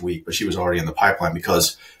my first week, but she was already in the pipeline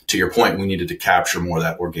because, to your point, we needed to capture more of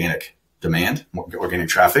that organic demand, more organic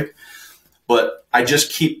traffic. But I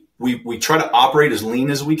just we try to operate as lean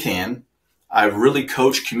as we can. I really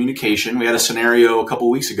coach communication. We had a scenario a couple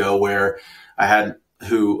of weeks ago where I had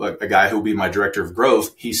a guy who would be my director of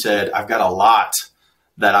growth. He said, I've got a lot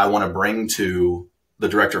that I want to bring to the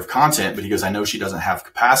director of content, but he goes, I know she doesn't have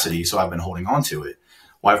capacity, so I've been holding on to it.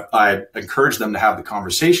 Well, I encourage them to have the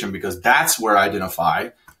conversation because that's where I identify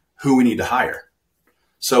who we need to hire.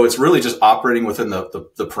 So it's really just operating within the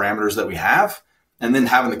parameters that we have and then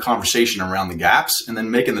having the conversation around the gaps and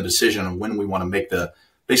then making the decision on when we want to make the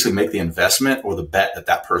investment or the bet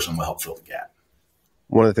that person will help fill the gap.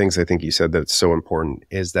 One of the things I think you said that's so important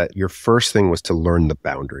is that your first thing was to learn the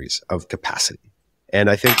boundaries of capacity. And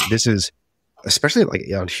I think this is, especially like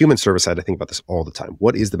on human service side, I think about this all the time.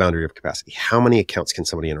 What is the boundary of capacity? How many accounts can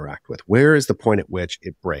somebody interact with? Where is the point at which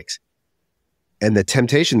it breaks? And the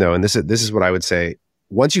temptation though, and this is what I would say,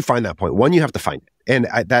 once you find that point, you have to find it. And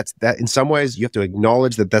that in some ways you have to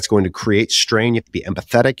acknowledge that that's going to create strain. You have to be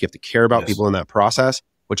empathetic. You have to care about people in that process,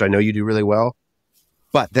 which I know you do really well.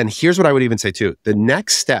 But then here's what I would even say too. The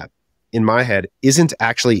next step in my head isn't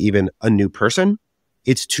actually even a new person.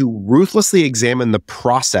 It's to ruthlessly examine the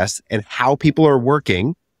process and how people are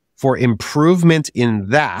working for improvement in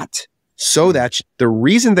that, so that the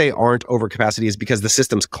reason they aren't over capacity is because the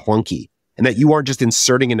system's clunky and that you aren't just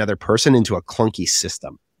inserting another person into a clunky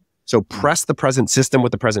system. So press the present system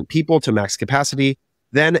with the present people to max capacity,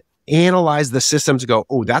 then analyze the system to go,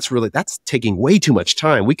 oh, that's taking way too much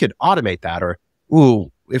time. We could automate that. Or,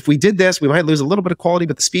 ooh, if we did this, we might lose a little bit of quality,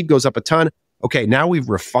 but the speed goes up a ton. Okay, now we've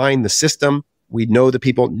refined the system. We know the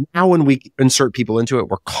people. Now when we insert people into it,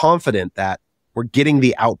 we're confident that we're getting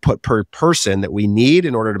the output per person that we need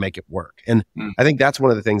in order to make it work. And I think that's one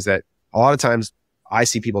of the things that a lot of times I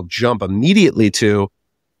see people jump immediately to,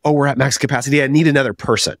 oh, we're at max capacity. I need another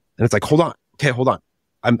person. And it's like, hold on. Okay, hold on.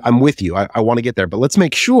 I'm with you. I want to get there, but let's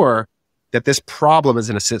make sure that this problem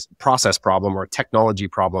isn't a process problem or a technology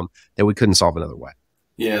problem that we couldn't solve another way.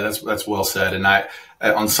 Yeah, that's well said. And I,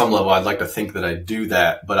 on some level, I'd like to think that I do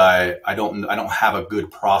that, but I don't have a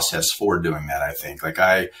good process for doing that. I think like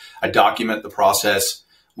I document the process.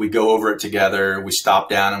 We go over it together. We stop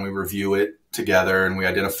down and we review it together, and we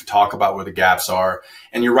talk about where the gaps are.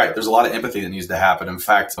 And you're right. There's a lot of empathy that needs to happen. In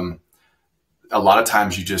fact, a lot of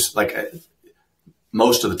times you just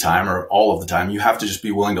most of the time or all of the time, you have to just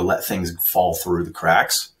be willing to let things fall through the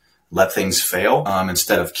cracks, let things fail,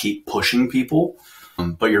 instead of keep pushing people.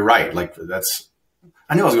 But you're right.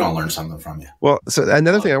 I knew I was going to learn something from you. Well, so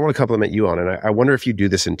another thing I want to compliment you on, and I wonder if you do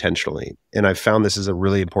this intentionally, and I've found this is a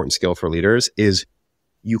really important skill for leaders, is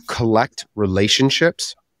you collect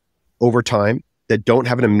relationships over time that don't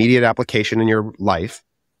have an immediate application in your life,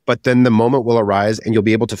 but then the moment will arise and you'll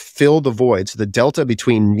be able to fill the void. So the delta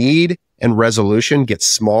between need and resolution gets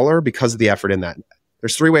smaller because of the effort in that.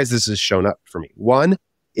 There's 3 ways this has shown up for me. One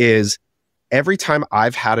is every time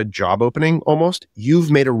I've had a job opening, almost,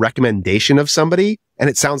 you've made a recommendation of somebody, and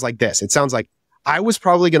it sounds like this. It sounds like I was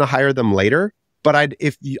probably going to hire them later, but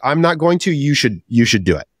if I'm not going to, you should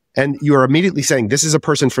do it. And you are immediately saying, this is a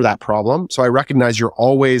person for that problem. So I recognize you're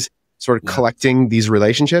always sort of collecting these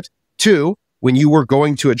relationships. 2, when you were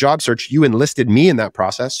going to a job search, you enlisted me in that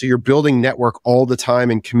process. So you're building network all the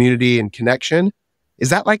time and community and connection. Is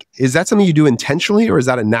that something you do intentionally, or is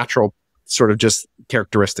that a natural sort of just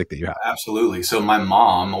characteristic that you have? Absolutely. So my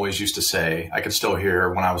mom always used to say, I can still hear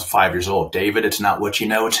her when I was 5 years old, David, it's not what you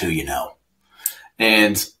know, it's who you know.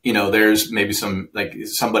 And, there's maybe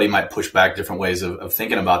somebody might push back different ways of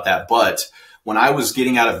thinking about that. But when I was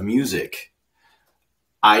getting out of music,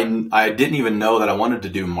 I didn't even know that I wanted to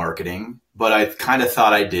do marketing, but I kind of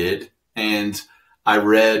thought I did. And I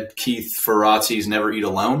read Keith Ferrazzi's Never Eat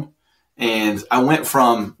Alone. And I went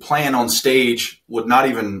from playing on stage with not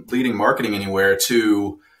even leading marketing anywhere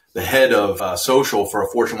to the head of social for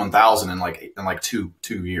a Fortune 1000 in like two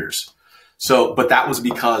years. So, but that was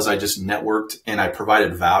because I just networked and I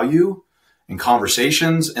provided value in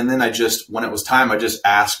conversations. And then when it was time, I just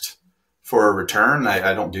asked for a return.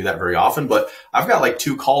 I don't do that very often, but I've got like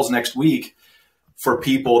 2 calls next week for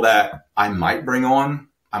people that I might bring on.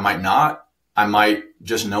 I might not. I might,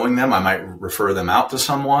 just knowing them, I might refer them out to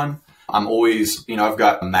someone. I'm always, I've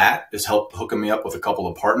got Matt is hooking me up with a couple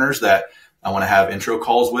of partners that I want to have intro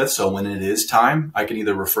calls with. So when it is time, I can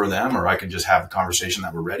either refer them or I can just have a conversation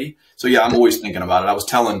that we're ready. So yeah, I'm always thinking about it. I was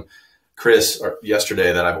telling Chris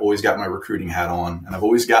yesterday that I've always got my recruiting hat on, and I've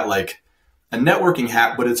always got like a networking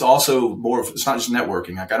hat, but it's also it's not just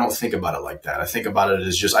networking. Like I don't think about it like that. I think about it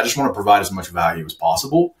as I just want to provide as much value as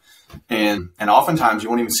possible. And oftentimes you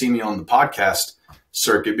won't even see me on the podcast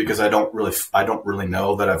circuit because I don't really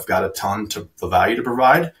know that I've got a ton of value to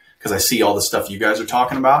provide, because I see all the stuff you guys are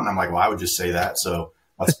talking about and I'm like, well, I would just say that. So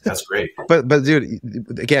that's great. but dude,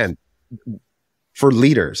 again, for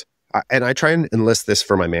leaders, and I try and enlist this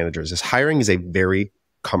for my managers, is hiring is a very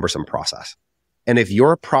cumbersome process. And if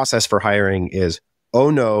your process for hiring is, oh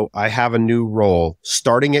no, I have a new role,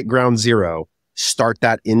 starting at ground zero, start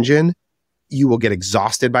that engine, you will get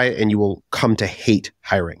exhausted by it and you will come to hate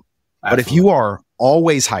hiring. Absolutely. But if you are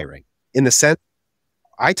always hiring, in the sense,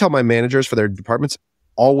 I tell my managers for their departments,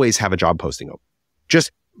 always have a job posting open.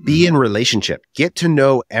 Just be in relationship, get to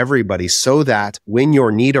know everybody so that when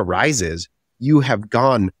your need arises, you have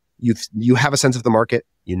a sense of the market,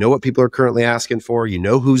 you know what people are currently asking for, you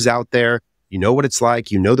know who's out there, you know what it's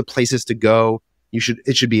like, you know the places to go.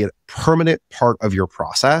 It should be a permanent part of your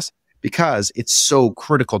process because it's so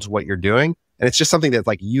critical to what you're doing. And it's just something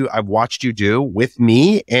that I've watched you do with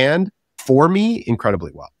me and for me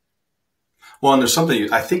incredibly well. Well, and there's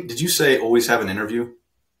something, I think, did you say always have an interview?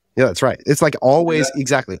 Yeah, that's right. It's like always,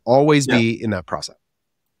 exactly, always be in that process.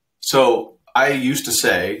 So I used to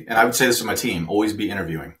say, and I would say this to my team, always be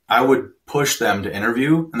interviewing. I would push them to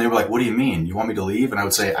interview and they were like, what do you mean? You want me to leave? And I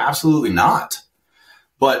would say, absolutely not.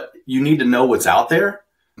 But you need to know what's out there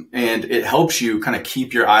and it helps you kind of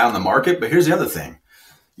keep your eye on the market. But here's the other thing.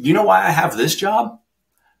 You know why I have this job?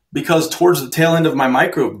 Because towards the tail end of my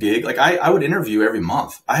micro gig, I would interview every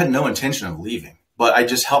month. I had no intention of leaving, but I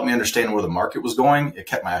just helped me understand where the market was going. It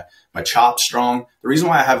kept my chops strong. The reason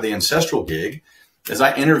why I have the Ancestral gig is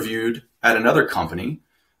I interviewed at another company.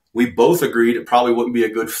 We both agreed it probably wouldn't be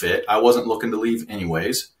a good fit. I wasn't looking to leave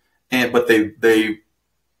anyways. But they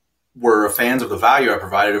were fans of the value I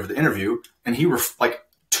provided over the interview. And he, like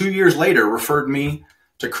 2 years later, referred me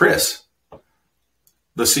to Chris,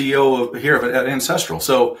 the CEO at Ancestral.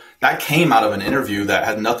 So that came out of an interview that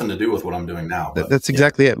had nothing to do with what I'm doing now. But, that's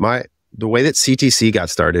exactly it. The way that CTC got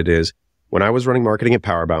started is when I was running marketing at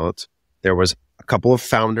Power Balance, there was a couple of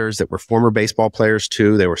founders that were former baseball players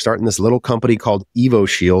too. They were starting this little company called Evo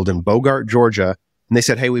Shield in Bogart, Georgia. And they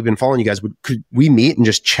said, hey, we've been following you guys. Could we meet and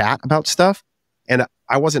just chat about stuff? And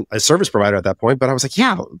I wasn't a service provider at that point, but I was like,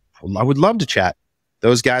 yeah, I would love to chat.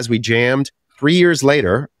 Those guys, we jammed. 3 years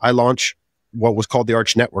later, I launched what was called the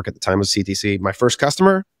Arch Network at the time of CTC. My first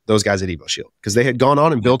customer, those guys at Evo Shield, because they had gone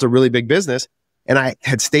on and built a really big business. And I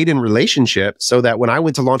had stayed in relationship so that when I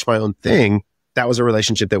went to launch my own thing, that was a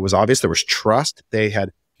relationship that was obvious. There was trust. They had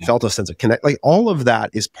felt a sense of connect. Like all of that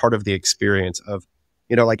is part of the experience of,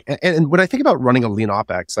 like, and when I think about running a lean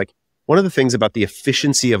OpEx, like one of the things about the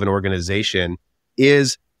efficiency of an organization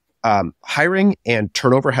is hiring and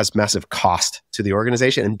turnover has massive cost to the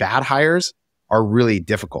organization, and bad hires are really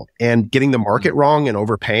difficult. And getting the market wrong and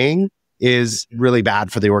overpaying is really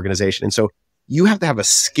bad for the organization. And so you have to have a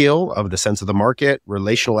skill of the sense of the market,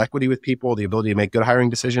 relational equity with people, the ability to make good hiring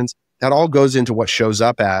decisions. That all goes into what shows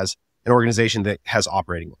up as an organization that has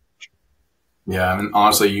operating leverage. Yeah, I mean,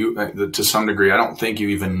 honestly, to some degree, I don't think you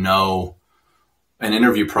even know an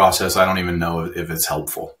interview process. I don't even know if it's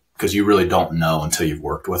helpful, because you really don't know until you've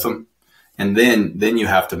worked with them. And then you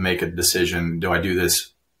have to make a decision. Do I do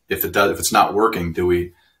this? If it's not working, do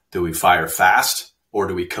we fire fast, or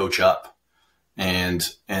do we coach up? And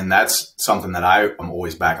that's something that I'm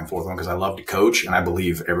always back and forth on, because I love to coach and I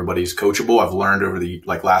believe everybody's coachable. I've learned over the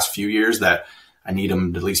last few years that I need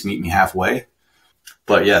them to at least meet me halfway.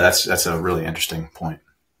 But yeah, that's a really interesting point.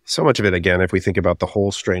 So much of it, again, if we think about the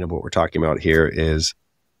whole strain of what we're talking about here, is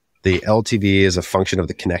the LTV is a function of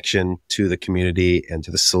the connection to the community and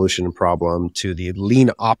to the solution and problem. To the lean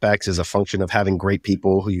OpEx is a function of having great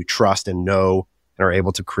people who you trust and know and are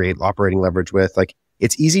able to create operating leverage with. Like,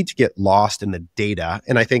 it's easy to get lost in the data.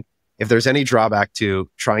 And I think if there's any drawback to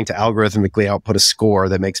trying to algorithmically output a score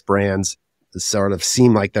that makes brands sort of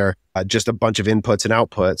seem like they're just a bunch of inputs and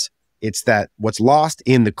outputs, it's that what's lost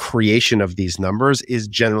in the creation of these numbers is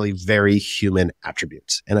generally very human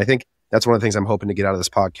attributes. And I think that's one of the things I'm hoping to get out of this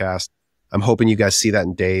podcast. I'm hoping you guys see that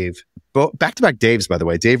in Dave. Back-to-back Daves, by the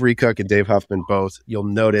way, Dave Recook and Dave Huffman, both. You'll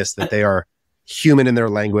notice that they are human in their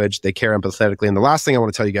language. They care empathetically. And the last thing I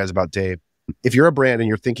want to tell you guys about Dave, if you're a brand and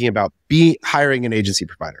you're thinking about hiring an agency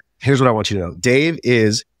provider, here's what I want you to know. Dave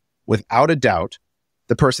is, without a doubt,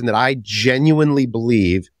 the person that I genuinely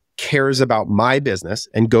believe cares about my business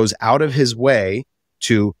and goes out of his way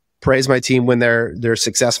to praise my team when they're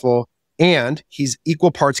successful. And he's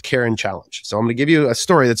equal parts care and challenge. So I'm going to give you a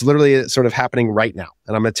story that's literally sort of happening right now.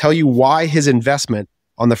 And I'm going to tell you why his investment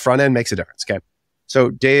on the front end makes a difference. Okay.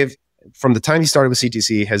 So Dave, from the time he started with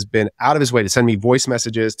CTC, has been out of his way to send me voice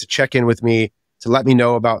messages, to check in with me, to let me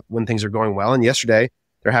know about when things are going well. And yesterday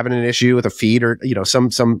they're having an issue with a feed or,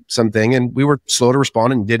 something. And we were slow to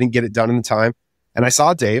respond and didn't get it done in the time. And I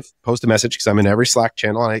saw Dave post a message, because I'm in every Slack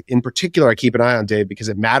channel. And in particular, I keep an eye on Dave because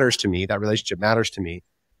it matters to me. That relationship matters to me.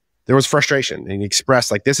 There was frustration, and he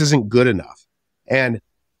expressed like, this isn't good enough. And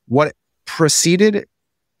what preceded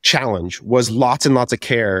challenge was lots and lots of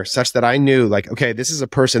care, such that I knew like, okay, this is a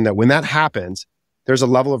person that when that happens, there's a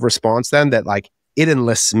level of response then that like it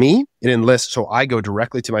enlists me. So I go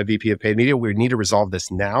directly to my VP of paid media. We need to resolve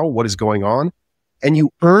this now. What is going on? And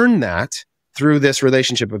you earn that through this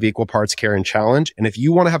relationship of equal parts care and challenge. And if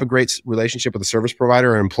you want to have a great relationship with a service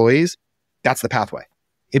provider or employees, that's the pathway.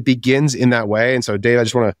 It begins in that way. And so Dave, I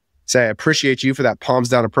just want to say I appreciate you for that palms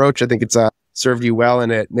down approach. I think it's served you well, and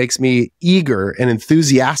it makes me eager and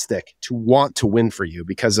enthusiastic to want to win for you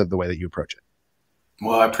because of the way that you approach it.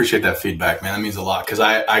 Well, I appreciate that feedback, man. That means a lot, because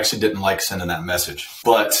I actually didn't like sending that message,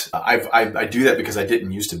 but I do that because I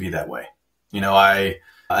didn't used to be that way.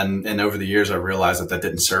 And over the years I realized that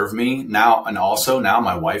didn't serve me now. And also now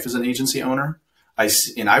my wife is an agency owner.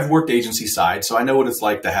 I've worked agency side, so I know what it's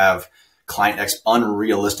like to have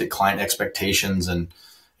unrealistic client expectations, and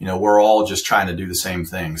we're all just trying to do the same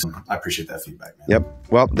things. I appreciate that feedback, man. Yep.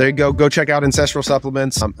 Well, there you go. Go check out Ancestral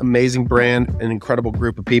Supplements. Amazing brand, an incredible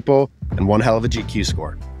group of people, and one hell of a GQ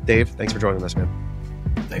score. Dave, thanks for joining us, man.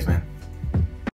 Thanks, man.